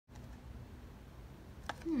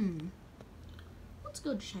Let's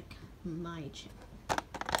go check my channel.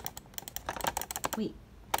 Wait.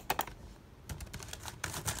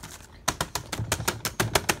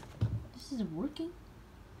 This isn't working?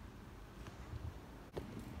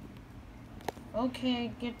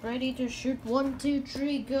 Okay, get ready to shoot. 1, 2,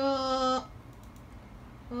 3, go!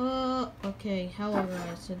 Okay, hello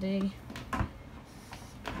guys, today,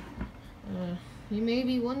 you may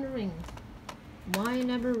be wondering why I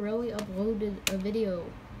never really uploaded a video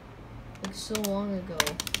like so long ago.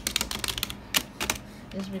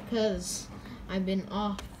 It's because I've been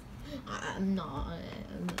off. I'm not, I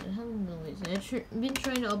haven't been lazy. I've been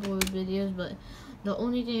trying to upload videos, but the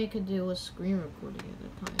only thing I could do was screen recording at the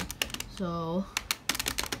time. So,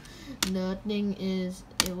 the thing is,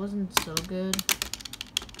 it wasn't so good.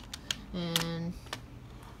 And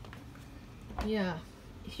yeah,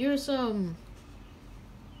 here's some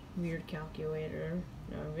weird calculator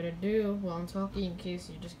that I'm gonna do while I'm talking in case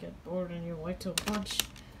you just get bored and you like to watch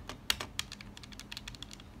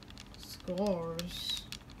scores.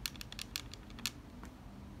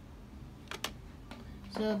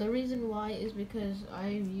 So the reason why is because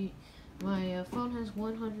my phone has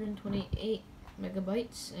 128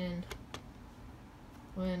 megabytes, and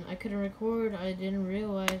when I couldn't record, I didn't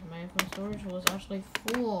realize my phone storage was actually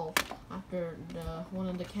full after one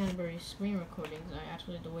of the Canterbury screen recordings. I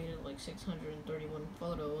actually deleted like 631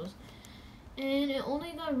 photos, and it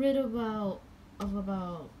only got rid of about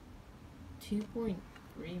 2.3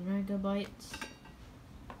 megabytes,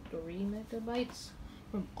 3 megabytes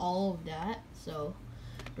from all of that. So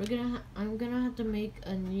I'm gonna have to make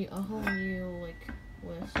a whole new like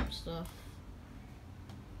list of stuff.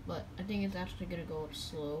 But I think it's actually gonna go up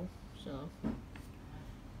slow, so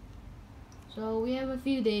we have a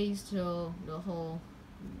few days till the whole,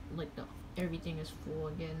 everything is full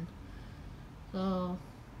again. So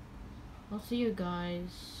I'll see you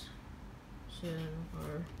guys soon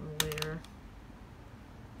or later.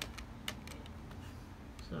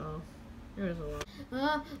 So there's a lot.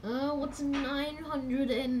 What's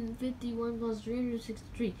 951 plus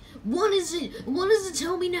 363? What is it? What does it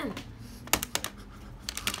tell me now?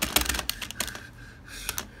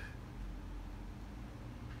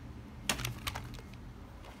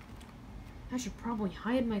 I should probably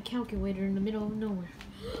hide my calculator in the middle of nowhere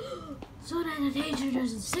so that the teacher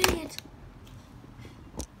doesn't see it.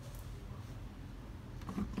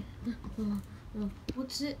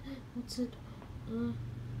 What's it?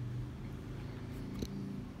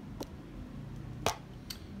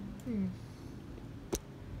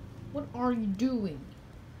 What are you doing?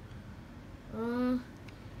 I'm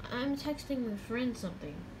texting my friend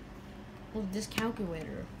something. With this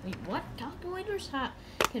calculator. Wait, what? Calculators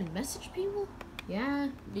can message people? Yeah,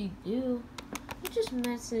 they do. I just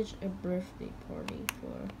messaged a birthday party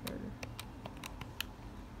for her.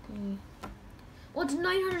 Okay. What's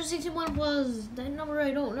 961 plus that number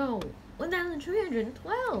I don't know?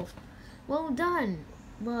 1,312. Well done.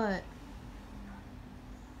 But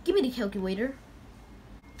give me the calculator.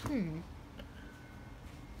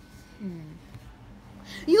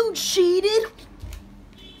 You cheated?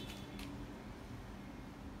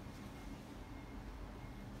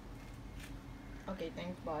 Okay,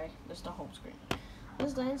 thanks, bye. This is the home screen. This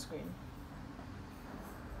is the end screen.